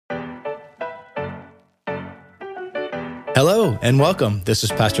Hello and welcome. This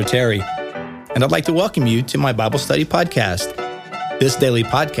is Pastor Terry, and I'd like to welcome you to my Bible study podcast. This daily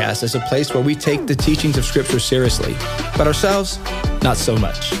podcast is a place where we take the teachings of Scripture seriously, but ourselves, not so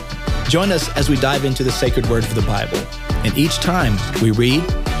much. Join us as we dive into the sacred word of the Bible, and each time we read,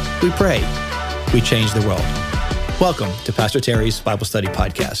 we pray, we change the world. Welcome to Pastor Terry's Bible Study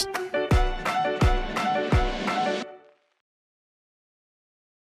Podcast.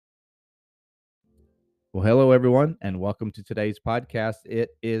 Well, hello, everyone, and welcome to today's podcast. It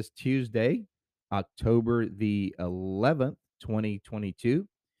is Tuesday, October the 11th, 2022,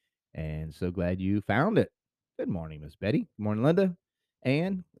 and so glad you found it. Good morning, Miss Betty. Good morning, Linda.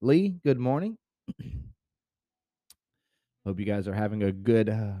 And Lee, good morning. Hope you guys are having a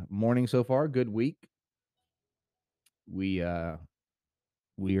good morning so far, good week. We are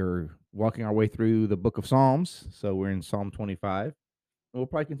walking our way through the book of Psalms, so we're in Psalm 25. And we'll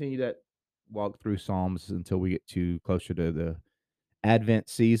probably continue that walk through Psalms until we get to closer to the Advent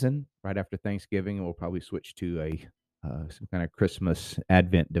season, right after Thanksgiving, and we'll probably switch to a some kind of Christmas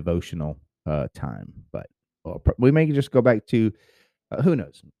Advent devotional time. But we may just go back to who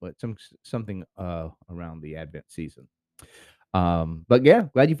knows, but something around the Advent season. But yeah,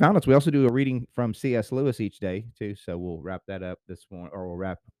 glad you found us. We also do a reading from C.S. Lewis each day too, so we'll wrap that up this morning, or we'll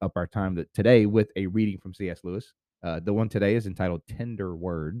wrap up our time today with a reading from C.S. Lewis. The one today is entitled "Tender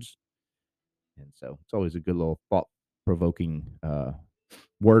Words." And so it's always a good little thought-provoking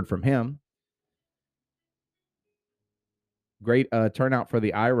word from him. Great turnout for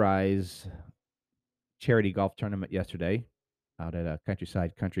the iRise charity golf tournament yesterday out at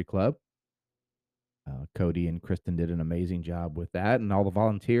Countryside Country Club. Cody and Kristen did an amazing job with that, and all the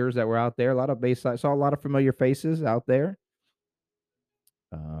volunteers that were out there. A lot of Bayside, saw a lot of familiar faces out there.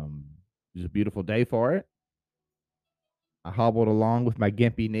 It was a beautiful day for it. I hobbled along with my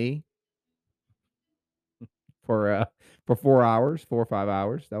gimpy knee for 4 hours, 4 or 5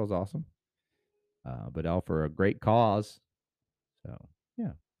 hours. That was awesome. But all for a great cause. So,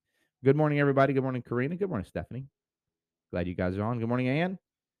 yeah. Good morning, everybody. Good morning, Karina. Good morning, Stephanie. Glad you guys are on. Good morning, Ann.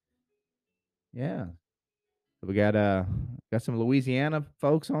 Yeah. So we got some Louisiana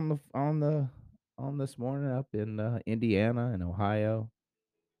folks on this morning up in Indiana and Ohio,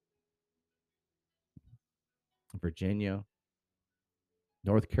 Virginia,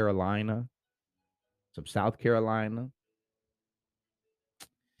 North Carolina, some South Carolina.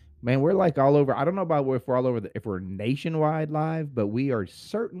 Man, we're like all over. I don't know about if we're all over if we're nationwide live, but we are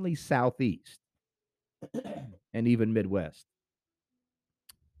certainly Southeast and even Midwest.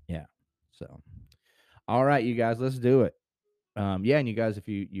 Yeah. So, all right, you guys, let's do it. Yeah, and you guys, if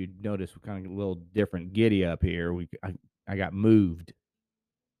you notice, we're kind of a little different giddy up here. I got moved,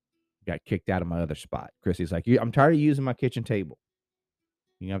 got kicked out of my other spot. Chrissy's like, I'm tired of using my kitchen table.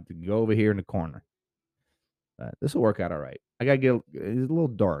 You have to go over here in the corner. This will work out all right. I gotta get. It's a little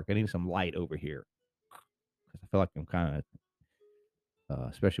dark. I need some light over here. I feel like I'm kind of,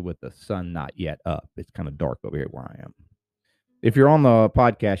 especially with the sun not yet up. It's kind of dark over here where I am. If you're on the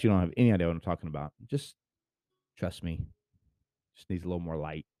podcast, you don't have any idea what I'm talking about. Just trust me. Just needs a little more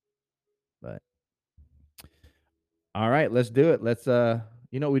light. But all right, let's do it. Let's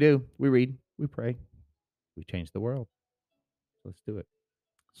you know what we do? We read, we pray, we change the world. Let's do it.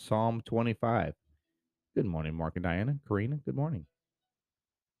 Psalm 25. Good morning, Mark and Diana. Karina, good morning.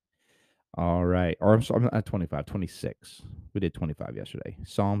 All right. Or I'm sorry, not 25, 26. We did 25 yesterday.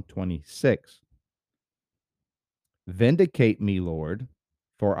 Psalm 26. Vindicate me, Lord,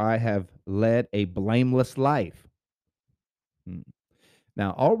 for I have led a blameless life.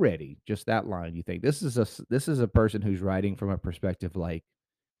 Now, already, just that line, you think this is a person who's writing from a perspective like,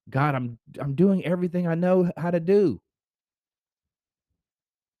 God, I'm doing everything I know how to do.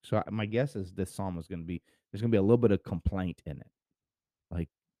 So my guess is this psalm is going to be, there's going to be a little bit of complaint in it. Like,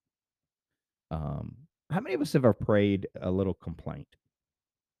 how many of us have prayed a little complaint?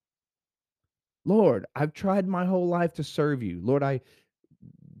 Lord, I've tried my whole life to serve you. Lord, I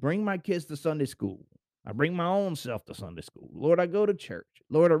bring my kids to Sunday school. I bring my own self to Sunday school. Lord, I go to church.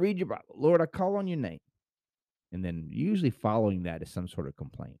 Lord, I read your Bible. Lord, I call on your name. And then usually following that is some sort of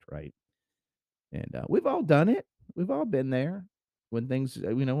complaint, right? And we've all done it. We've all been there when things,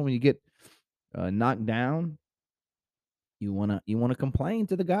 when you get knocked down, you wanna complain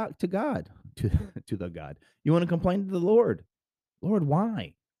to the God. You want to complain to the Lord. Lord,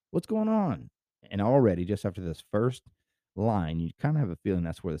 why? What's going on? And already, just after this first line, you kind of have a feeling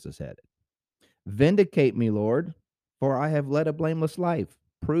that's where this is headed. Vindicate me, Lord, for I have led a blameless life.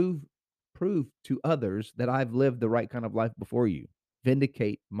 Prove to others that I've lived the right kind of life before you.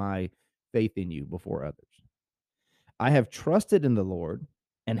 Vindicate my faith in you before others. I have trusted in the Lord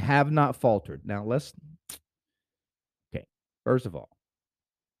and have not faltered. Now okay. First of all,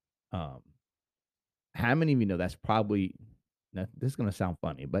 um, how many of you know that's probably now, this is going to sound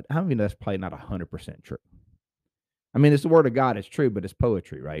funny, but how many of you know that's probably not 100% true? I mean, it's the word of God, it's true, but it's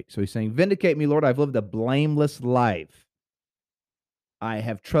poetry, right? So he's saying, "Vindicate me, Lord. I've lived a blameless life. I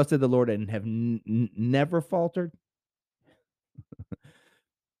have trusted the Lord and have never faltered."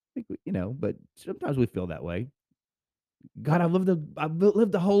 But sometimes we feel that way. God, I've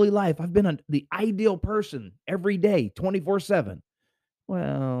lived a holy life. I've been the ideal person every day, 24/7.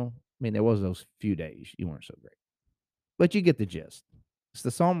 Well, I mean, there was those few days you weren't so great, but you get the gist. It's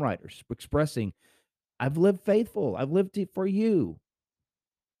the psalm writers expressing, "I've lived faithful. I've lived for you.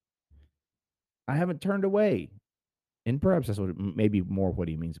 I haven't turned away." And perhaps that's what maybe more what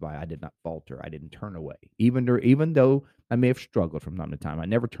he means by I did not falter. I didn't turn away. Even though I may have struggled from time to time, I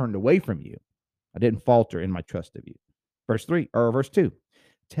never turned away from you. I didn't falter in my trust of you. Verse 2.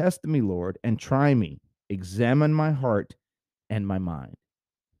 Test me, Lord, and try me. Examine my heart and my mind.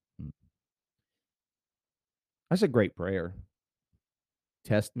 Mm. That's a great prayer.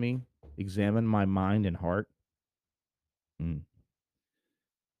 Test me, examine my mind and heart. Mm.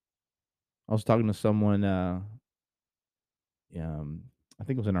 I was talking to someone, I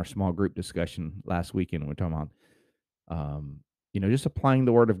think it was in our small group discussion last weekend. We're talking about, just applying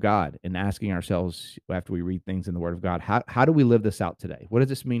the Word of God and asking ourselves after we read things in the Word of God, how do we live this out today? What does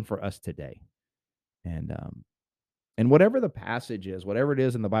this mean for us today? And whatever the passage is, whatever it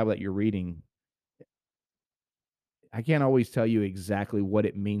is in the Bible that you're reading, I can't always tell you exactly what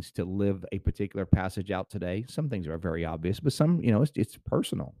it means to live a particular passage out today. Some things are very obvious, but some, it's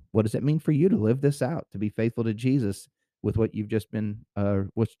personal. What does it mean for you to live this out, to be faithful to Jesus with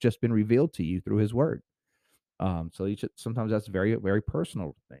what's just been revealed to you through His Word? Sometimes that's very, very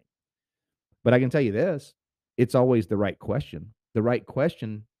personal thing. But I can tell you this: it's always the right question. The right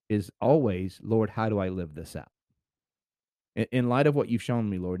question is always, Lord, how do I live this out? In light of what you've shown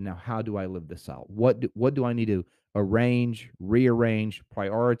me, Lord, now how do I live this out? What do I need to arrange, rearrange,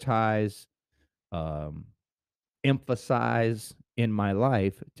 prioritize, um, emphasize in my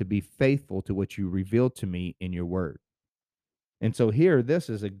life to be faithful to what you revealed to me in your word? And so here, this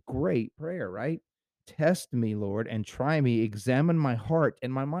is a great prayer, right? Test me, Lord, and try me. Examine my heart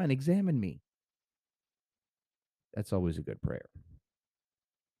and my mind. Examine me. That's always a good prayer.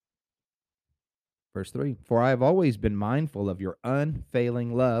 Verse 3. For I have always been mindful of your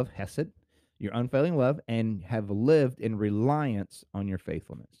unfailing love, Hesed, your unfailing love, and have lived in reliance on your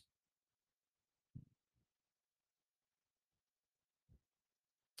faithfulness.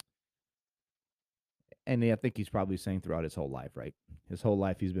 And I think he's probably saying throughout his whole life, right? His whole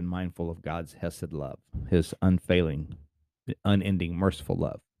life, he's been mindful of God's Hesed love, his unfailing, unending, merciful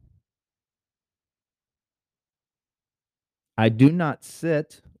love. I do not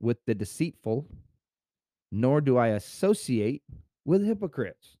sit with the deceitful, nor do I associate with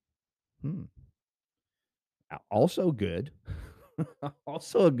hypocrites. Hmm. Also good.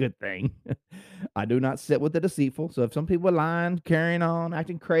 Also a good thing. I do not sit with the deceitful. So if some people are lying, carrying on,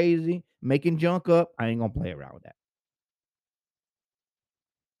 acting crazy, making junk up, I ain't gonna play around with that.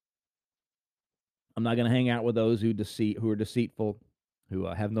 I'm not gonna hang out with those who are deceitful, who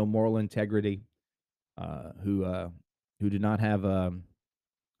have no moral integrity, uh, who uh, who do not have a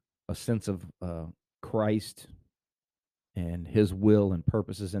sense of Christ and His will and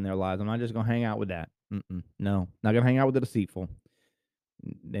purposes in their lives. I'm not just gonna hang out with that. No, not gonna hang out with the deceitful,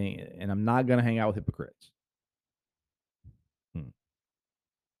 and I'm not gonna hang out with hypocrites. Hmm.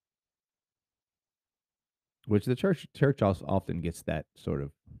 Which the church also often gets that sort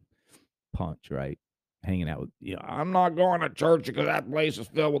of punch, right? Hanging out with, I'm not going to church because that place is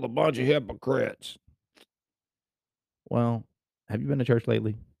filled with a bunch of hypocrites. Well, have you been to church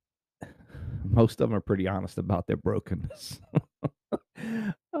lately? Most of them are pretty honest about their brokenness.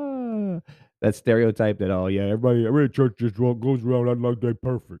 Uh, that stereotype that, oh yeah, every church just goes around acting like they're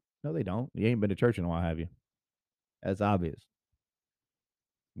perfect. No, they don't. You ain't been to church in a while, have you? That's obvious.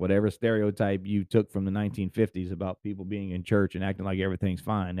 Whatever stereotype you took from the 1950s about people being in church and acting like everything's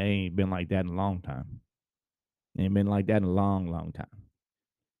fine, they ain't been like that in a long time. They ain't been like that in a long, long time.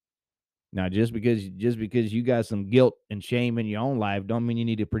 Now, just because you got some guilt and shame in your own life, don't mean you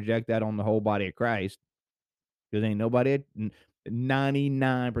need to project that on the whole body of Christ. Because ain't nobody,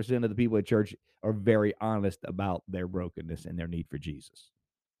 99% of the people at church are very honest about their brokenness and their need for Jesus.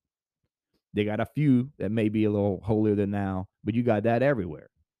 They got a few that may be a little holier than thou, but you got that everywhere.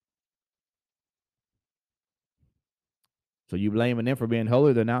 So you blaming them for being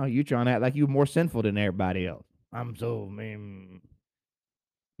holier than thou. You trying to act like you more sinful than everybody else. I'm so mean.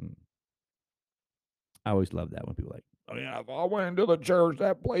 I always love that when people like, If I went into the church,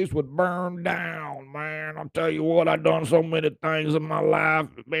 that place would burn down, man. I'll tell you what, I've done so many things in my life.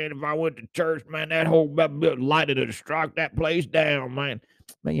 Man, if I went to church, man, that whole lighted to strike that place down, man.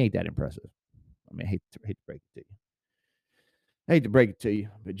 Man, you ain't that impressive. I mean, I hate to break it to you. I hate to break it to you,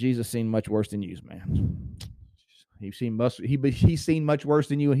 but Jesus seen much worse than you, man. He's seen much worse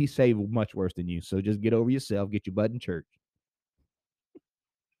than you, and he saved much worse than you. So just get over yourself, get your butt in church.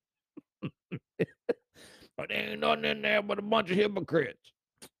 But there ain't nothing in there but a bunch of hypocrites.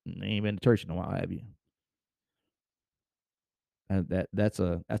 They ain't been to church in a while, have you? And that's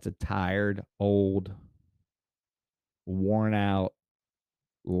a tired, old, worn out,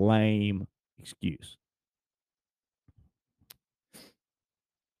 lame excuse.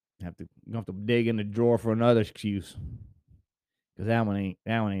 You have to dig in the drawer for another excuse, because that one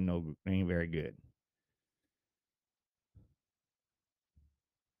ain't very good.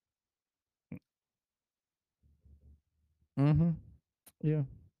 Mm-hmm. Yeah.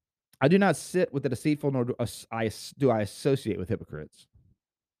 I do not sit with the deceitful, nor do I associate with hypocrites.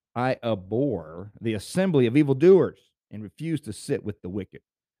 I abhor the assembly of evildoers and refuse to sit with the wicked.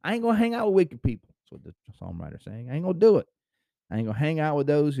 I ain't gonna hang out with wicked people. That's what the psalm writer's saying. I ain't gonna do it. I ain't gonna hang out with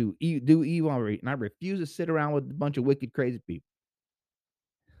those who do evil, and I refuse to sit around with a bunch of wicked, crazy people.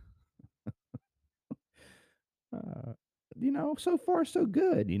 Uh, so far so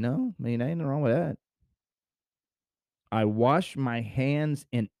good. I mean, ain't nothing wrong with that. I wash my hands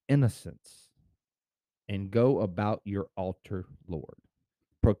in innocence and go about your altar, Lord,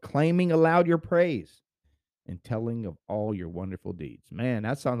 proclaiming aloud your praise and telling of all your wonderful deeds. Man,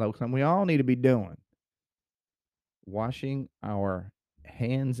 that sounds like something we all need to be doing. Washing our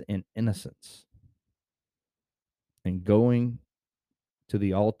hands in innocence and going to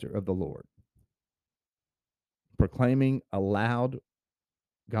the altar of the Lord, proclaiming aloud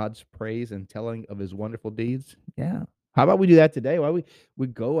God's praise and telling of his wonderful deeds. Yeah. How about we do that today? Why we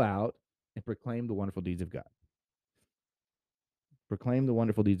go out and proclaim the wonderful deeds of God. Proclaim the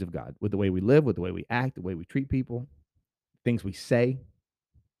wonderful deeds of God with the way we live, with the way we act, the way we treat people, things we say.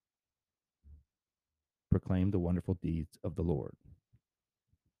 Proclaim the wonderful deeds of the Lord.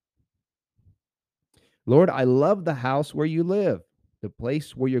 Lord, I love the house where you live, the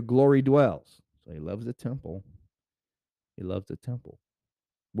place where your glory dwells. So he loves the temple. He loves the temple.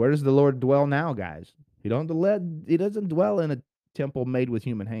 Where does the Lord dwell now, guys? He doesn't dwell in a temple made with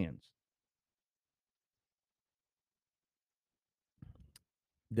human hands.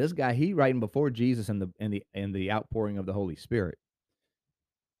 This guy, he writing before Jesus and the outpouring of the Holy Spirit.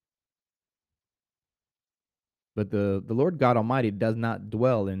 But the Lord God Almighty does not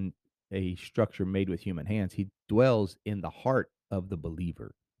dwell in a structure made with human hands. He dwells in the heart of the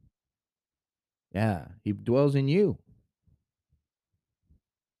believer. Yeah, he dwells in you.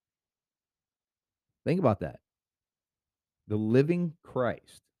 Think about that. The living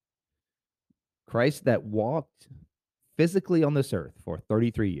Christ that walked physically on this earth for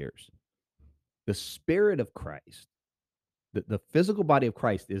 33 years. The Spirit of Christ, the physical body of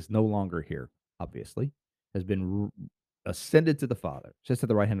Christ is no longer here, obviously, has been ascended to the Father, sits to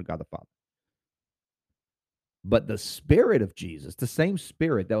the right hand of God the Father. But the Spirit of Jesus, the same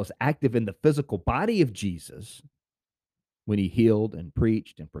Spirit that was active in the physical body of Jesus when he healed and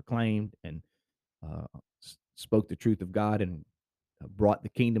preached and proclaimed and spoke the truth of God and brought the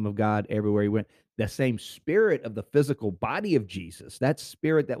kingdom of God everywhere he went. The same Spirit of the physical body of Jesus, that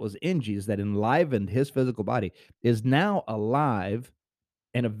Spirit that was in Jesus that enlivened his physical body, is now alive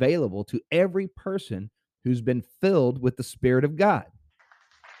and available to every person who's been filled with the Spirit of God.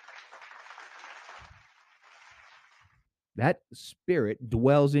 That Spirit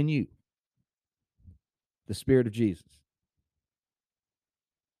dwells in you, the Spirit of Jesus.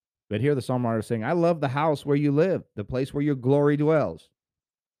 But here the psalm writer is saying, I love the house where you live, the place where your glory dwells.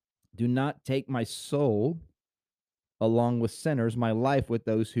 Do not take my soul along with sinners, my life with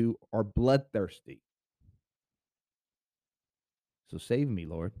those who are bloodthirsty. So save me,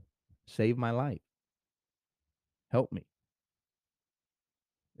 Lord. Save my life. Help me.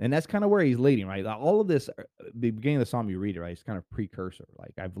 And that's kind of where he's leading, right? All of this, the beginning of the psalm, you read it, right? It's kind of precursor.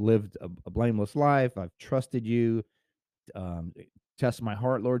 Like, I've lived a blameless life. I've trusted you. Test my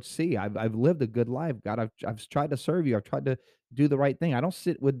heart, Lord. See, I've lived a good life, God. I've tried to serve you. I've tried to do the right thing. I don't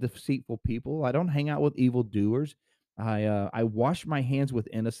sit with deceitful people. I don't hang out with evildoers. I wash my hands with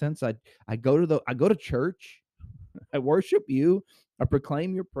innocence. I go to church. I worship you. I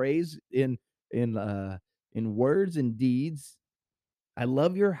proclaim your praise in words and deeds. I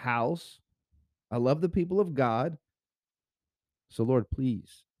love your house. I love the people of God. So Lord,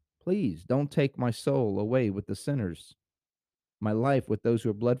 please don't take my soul away with the sinners, my life with those who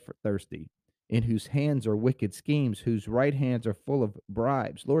are bloodthirsty. in whose hands are wicked schemes, whose right hands are full of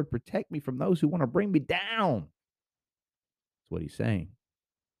bribes. Lord, protect me from those who want to bring me down. That's what he's saying.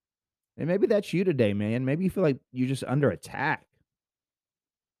 And maybe that's you today, man. Maybe you feel like you're just under attack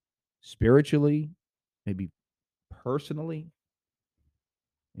spiritually, maybe personally.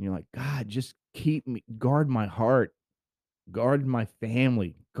 And you're like, God, just keep me, guard my heart, guard my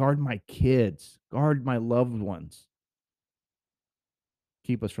family, guard my kids, guard my loved ones.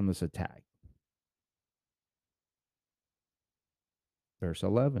 Keep us from this attack. Verse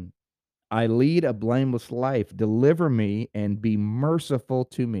 11. I lead a blameless life. Deliver me and be merciful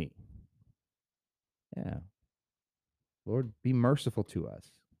to me. Yeah. Lord, be merciful to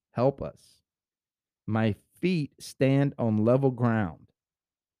us. Help us. My feet stand on level ground.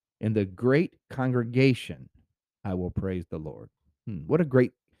 In the great congregation, I will praise the Lord. What a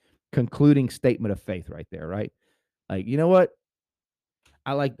great concluding statement of faith right there, right? Like, you know what?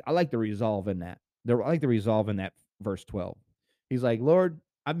 I like the resolve in that. I like the resolve in that verse 12. He's like, Lord,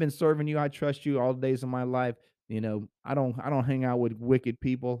 I've been serving you. I trust you all the days of my life. I don't hang out with wicked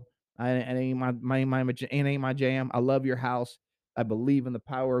people. It ain't it ain't my jam. I love your house. I believe in the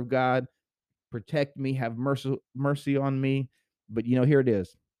power of God. Protect me. Have mercy on me. But here it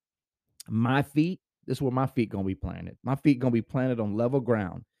is. My feet. This is where my feet gonna be planted. My feet gonna be planted on level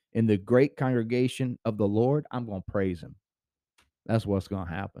ground in the great congregation of the Lord. I'm gonna praise Him. That's what's gonna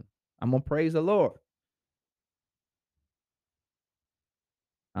happen. I'm gonna praise the Lord.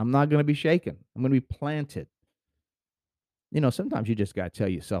 I'm not gonna be shaken. I'm gonna be planted. Sometimes you just gotta tell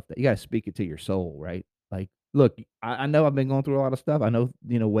yourself that. You gotta speak it to your soul, right? Like, look, I know I've been going through a lot of stuff. I know,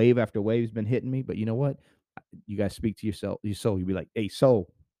 wave after wave's been hitting me, but you know what? You gotta speak to yourself, your soul. You be like, hey,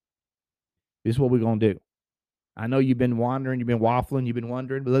 soul, this is what we're gonna do. I know you've been wandering, you've been waffling, you've been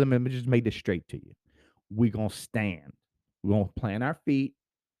wondering, but let me just make this straight to you. We're gonna stand. We're gonna plant our feet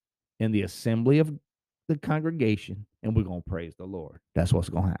in the assembly of the congregation, and we're gonna praise the Lord. That's what's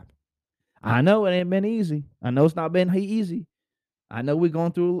gonna happen. I know it ain't been easy. I know it's not been easy. I know we're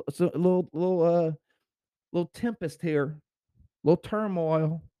going through a little tempest here, little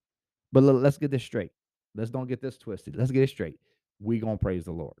turmoil. But let's get this straight. Let's don't get this twisted. Let's get it straight. We gonna praise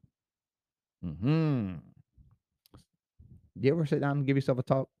the Lord. Hmm. You ever sit down and give yourself a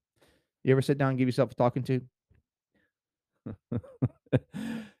talk? You ever sit down and give yourself a talking to?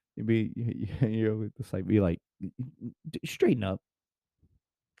 It's like be like, straighten up.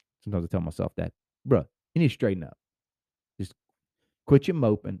 Sometimes I tell myself that, bruh, you need to straighten up. Just quit your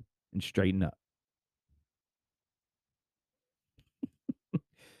moping and straighten up.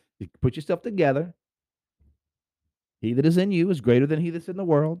 You put yourself together. He that is in you is greater than he that's in the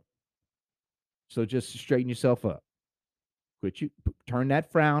world. So just straighten yourself up. Turn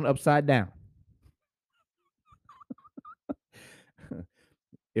that frown upside down.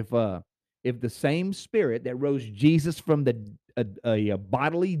 If the same spirit that rose Jesus from a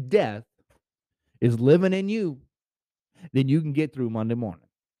bodily death is living in you, then you can get through Monday morning.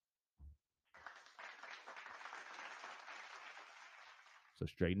 So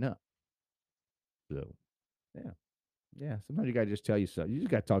straighten up. So yeah. Sometimes you gotta just tell yourself. You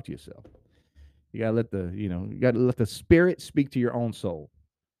just gotta talk to yourself. You gotta let the spirit speak to your own soul.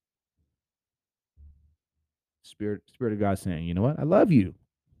 Spirit of God saying, you know what? I love you.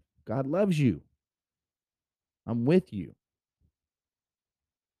 God loves you. I'm with you.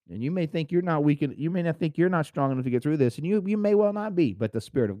 And you may think you're not weak, and you may not think you're not strong enough to get through this, and you may well not be, but the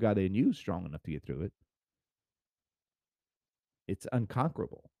Spirit of God in you is strong enough to get through it. It's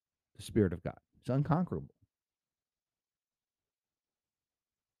unconquerable. The Spirit of God. It's unconquerable.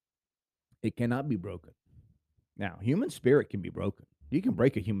 It cannot be broken. Now, human spirit can be broken. You can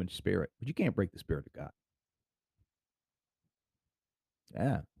break a human spirit, but you can't break the Spirit of God.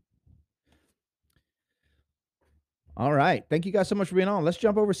 Yeah. All right. Thank you guys so much for being on. Let's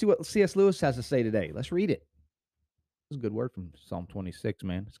jump over and see what C.S. Lewis has to say today. Let's read it. It's a good word from Psalm 26,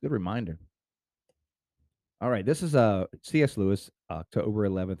 man. It's a good reminder. All right. This is C.S. Lewis, October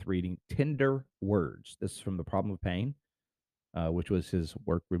 11th reading, Tender Words. This is from The Problem of Pain, which was his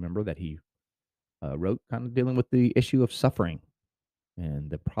work, remember, that he wrote kind of dealing with the issue of suffering and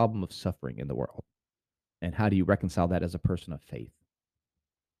the problem of suffering in the world. And how do you reconcile that as a person of faith?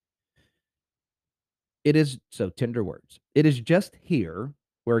 Tender words. It is just here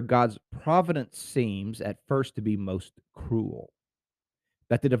where God's providence seems at first to be most cruel,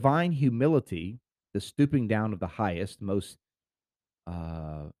 that the divine humility, the stooping down of the highest, most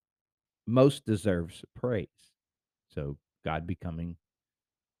deserves praise. So God becoming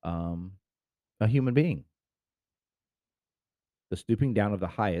a human being. The stooping down of the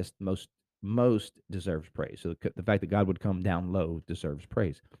highest most most deserves praise. So the fact that God would come down low deserves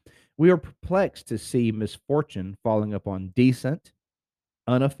praise. We are perplexed to see misfortune falling upon decent,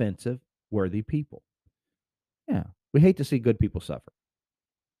 unoffensive, worthy people. Yeah. We hate to see good people suffer.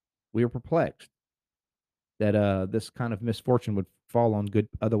 We are perplexed that this kind of misfortune would fall on good,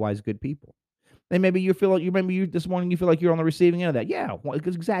 otherwise good people. And maybe you feel like you this morning you feel like you're on the receiving end of that. Yeah,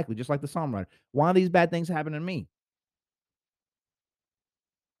 because exactly, just like the psalm writer. Why are these bad things happening to me?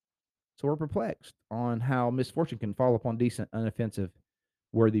 So we're perplexed on how misfortune can fall upon decent, unoffensive,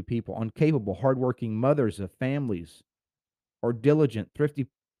 worthy people, on capable, hardworking mothers of families, or diligent, thrifty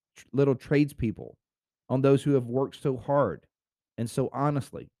little tradespeople, on those who have worked so hard and so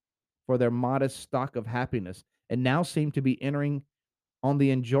honestly for their modest stock of happiness and now seem to be entering on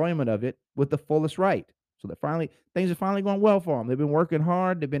the enjoyment of it with the fullest right. So that finally things are finally going well for them. They've been working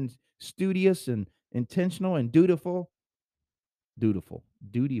hard, they've been studious and intentional and dutiful, beautiful,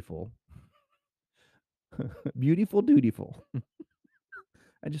 dutiful. I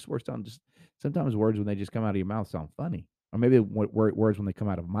just words sound just sometimes words when they just come out of your mouth sound funny, or maybe words when they come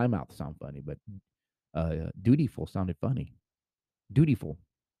out of my mouth sound funny. But dutiful sounded funny. Dutiful.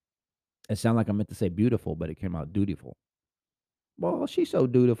 It sounded like I meant to say beautiful, but it came out dutiful. Well, she's so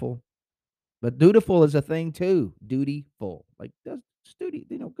dutiful. But dutiful is a thing too. Dutiful. Like that's duty,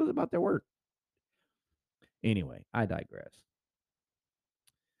 goes about their work. Anyway, I digress.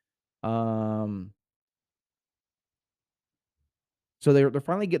 Um so they're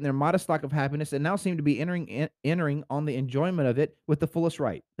finally getting their modest stock of happiness and now seem to be entering on the enjoyment of it with the fullest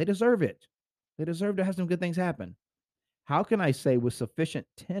right. They deserve it. They deserve to have some good things happen. How can I say with sufficient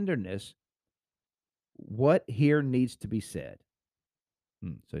tenderness what here needs to be said?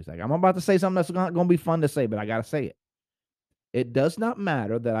 So he's like, I'm about to say something that's not going to be fun to say, but I got to say it. It does not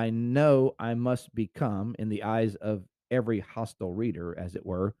matter that I know I must become, in the eyes of every hostile reader, as it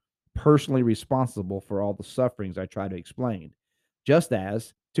were, personally responsible for all the sufferings I try to explain. Just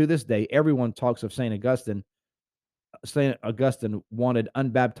as, to this day, everyone talks of St. Augustine. St. Augustine wanted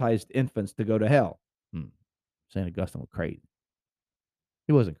unbaptized infants to go to hell. St. Augustine was crazy.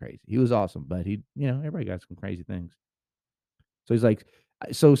 He wasn't crazy. He was awesome, but everybody got some crazy things. So he's like,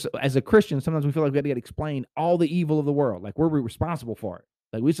 so as a Christian, sometimes we feel like we got to explain all the evil of the world. Like we're responsible for it.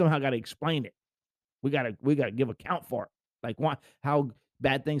 Like we somehow got to explain it. We gotta give account for it. Like why how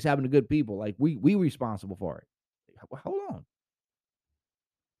bad things happen to good people. Like we responsible for it. Hold on.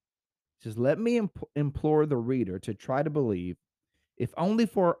 Just let me implore the reader to try to believe, if only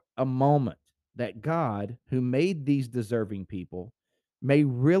for a moment, that God, who made these deserving people, may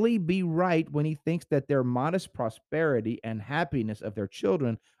really be right when he thinks that their modest prosperity and happiness of their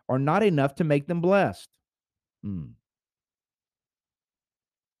children are not enough to make them blessed. Hmm.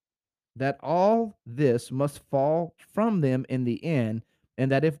 That all this must fall from them in the end,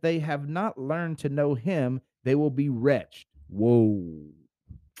 and that if they have not learned to know him, they will be wretched. Whoa.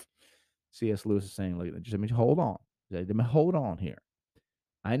 C.S. Lewis is saying, look, just let me hold on. Let me hold on here.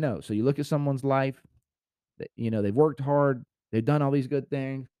 I know. So you look at someone's life, they've worked hard, they've done all these good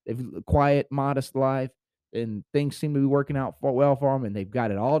things, they've a quiet, modest life, and things seem to be working out well for them, and they've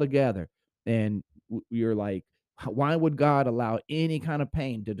got it all together. And you're like, why would God allow any kind of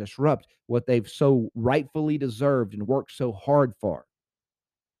pain to disrupt what they've so rightfully deserved and worked so hard for?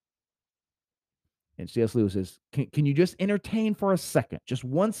 And C.S. Lewis says, can you just entertain for a second, just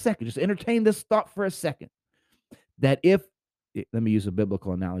 1 second, just entertain this thought for a second, that if, let me use a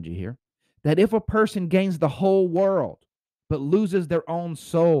biblical analogy here, that if a person gains the whole world but loses their own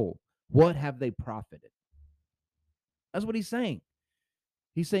soul, what have they profited? That's what he's saying.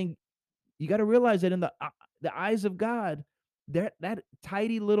 He's saying you got to realize that in the eyes of God, that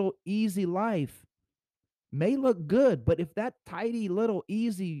tidy little easy life may look good, but if that tidy little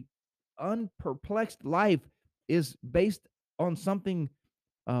easy unperplexed life is based on something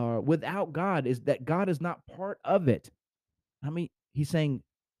without God, is that God is not part of it. I mean, he's saying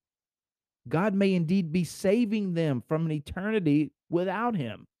God may indeed be saving them from an eternity without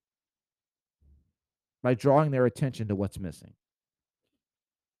him by drawing their attention to what's missing.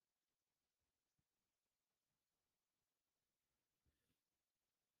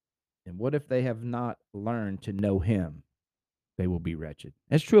 And what if they have not learned to know him? They will be wretched.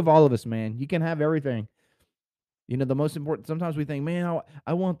 It's true of all of us, man. You can have everything. The most important, sometimes we think, man,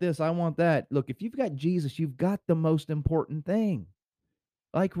 I want this, I want that. Look, if you've got Jesus, you've got the most important thing.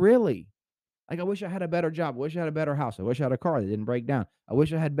 Like, really. Like, I wish I had a better job. I wish I had a better house. I wish I had a car that didn't break down. I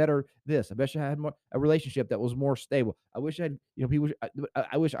wish I had better this. I wish I had a relationship that was more stable. I wish I had, people.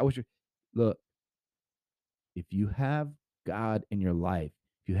 I wish. Look, if you have God in your life,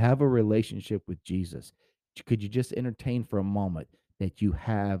 if you have a relationship with Jesus, could you just entertain for a moment that you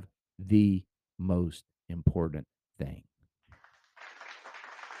have the most important thing.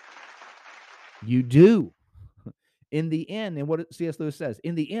 You do. In the end, and what C.S. Lewis says,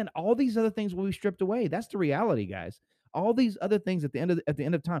 in the end, all these other things will be stripped away. That's the reality, guys. All these other things at the end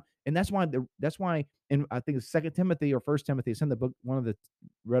of time, and that's why. And I think it's Second Timothy or First Timothy. It's in the book, one of the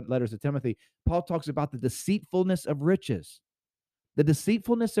letters of Timothy. Paul talks about the deceitfulness of riches. The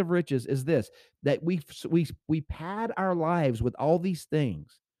deceitfulness of riches is this: that we pad our lives with all these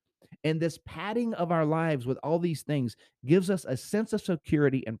things, and this padding of our lives with all these things gives us a sense of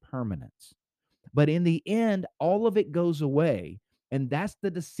security and permanence. But in the end, all of it goes away. And that's the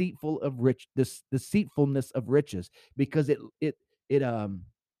this deceitfulness of riches, because it um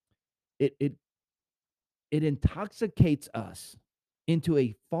it it intoxicates us into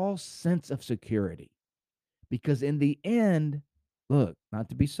a false sense of security. Because in the end, look, not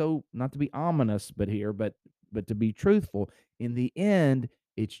to be ominous, but to be truthful, in the end,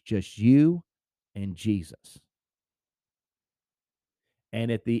 it's just you and Jesus.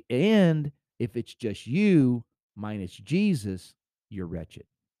 And at the end, if it's just you minus Jesus, you're wretched.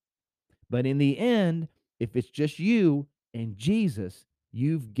 But in the end, if it's just you and Jesus,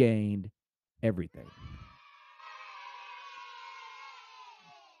 you've gained everything.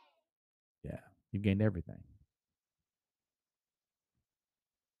 Yeah, you've gained everything.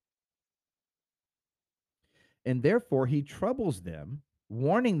 And therefore, he troubles them,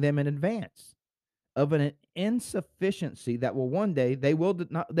 warning them in advance of an insufficiency that will one day they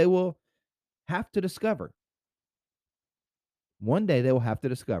will have to discover. One day they will have to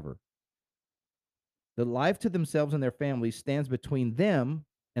discover. The life to themselves and their families stands between them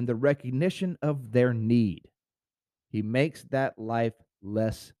and the recognition of their need. He makes that life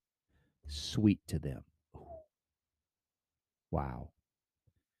less sweet to them. Wow.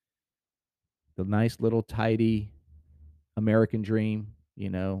 The nice little tidy American dream,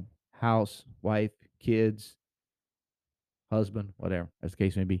 house, wife, kids, husband, whatever, as the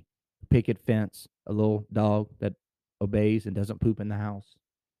case may be, picket fence, a little dog that obeys and doesn't poop in the house,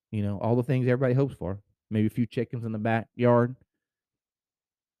 all the things everybody hopes for. Maybe a few chickens in the backyard.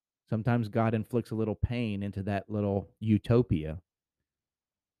 Sometimes God inflicts a little pain into that little utopia,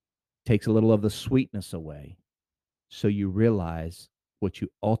 takes a little of the sweetness away, so you realize what you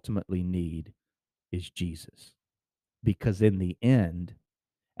ultimately need is Jesus. Because in the end,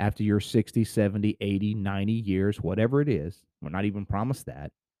 after your 60, 70, 80, 90 years, whatever it is, we're not even promised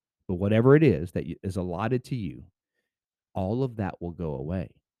that, but whatever it is that is allotted to you, all of that will go away.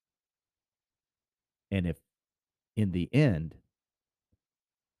 And if in the end,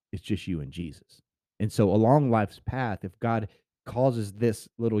 it's just you and Jesus. And so along life's path, if God causes this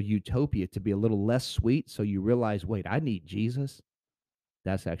little utopia to be a little less sweet, so you realize, wait, I need Jesus,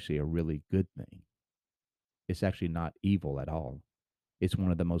 that's actually a really good thing. It's actually not evil at all. It's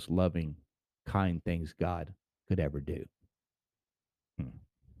one of the most loving, kind things God could ever do.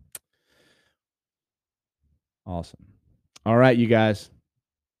 Awesome. All right, you guys.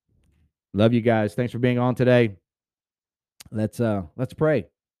 Love you guys. Thanks for being on today. Let's pray.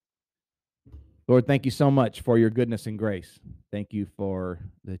 Lord, thank you so much for your goodness and grace. Thank you for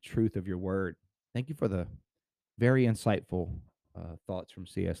the truth of your word. Thank you for the very insightful thoughts from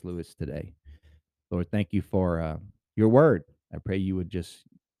C.S. Lewis today. Lord, thank you for your word. I pray you would just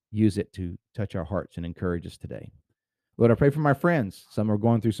use it to touch our hearts and encourage us today. Lord, I pray for my friends. Some are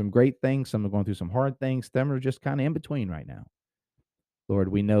going through some great things. Some are going through some hard things. Some are just kind of in between right now. Lord,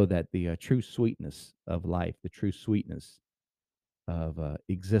 we know that the true sweetness of life, the true sweetness of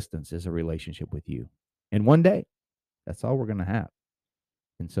existence is a relationship with you. And one day, that's all we're going to have.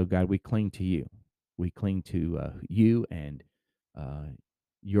 And so, God, we cling to you. We cling to you and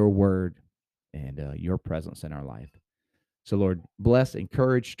your word and your presence in our life. So, Lord, bless,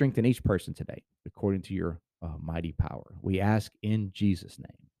 encourage, strengthen each person today according to your mighty power. We ask in Jesus'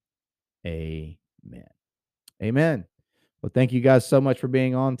 name. Amen. Amen. Well, thank you guys so much for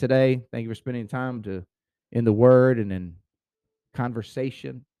being on today. Thank you for spending time in the word and in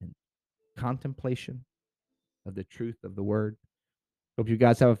conversation and contemplation of the truth of the word. Hope you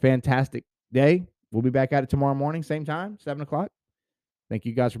guys have a fantastic day. We'll be back at it tomorrow morning, same time, 7:00. Thank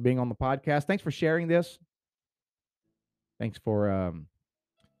you guys for being on the podcast. Thanks for sharing this. Thanks for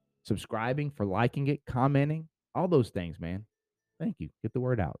subscribing, for liking it, commenting, all those things, man. Thank you. Get the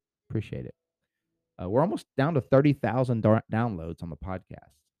word out. Appreciate it. We're almost down to 30,000 downloads on the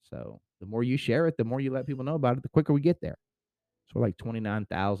podcast. So the more you share it, the more you let people know about it, the quicker we get there. So we're like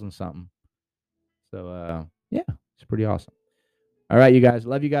 29,000 something. So yeah, it's pretty awesome. All right, you guys.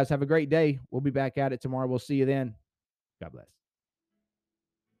 Love you guys. Have a great day. We'll be back at it tomorrow. We'll see you then. God bless.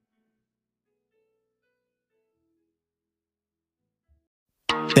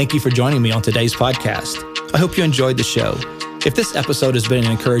 Thank you for joining me on today's podcast. I hope you enjoyed the show. If this episode has been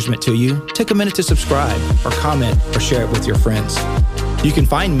an encouragement to you, take a minute to subscribe or comment or share it with your friends. You can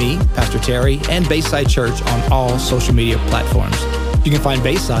find me, Pastor Terry, and Bayside Church on all social media platforms. You can find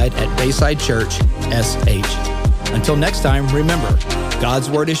Bayside at Bayside Church SH. Until next time, remember, God's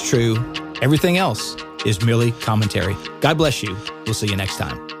word is true. Everything else is merely commentary. God bless you. We'll see you next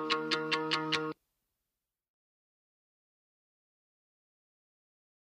time.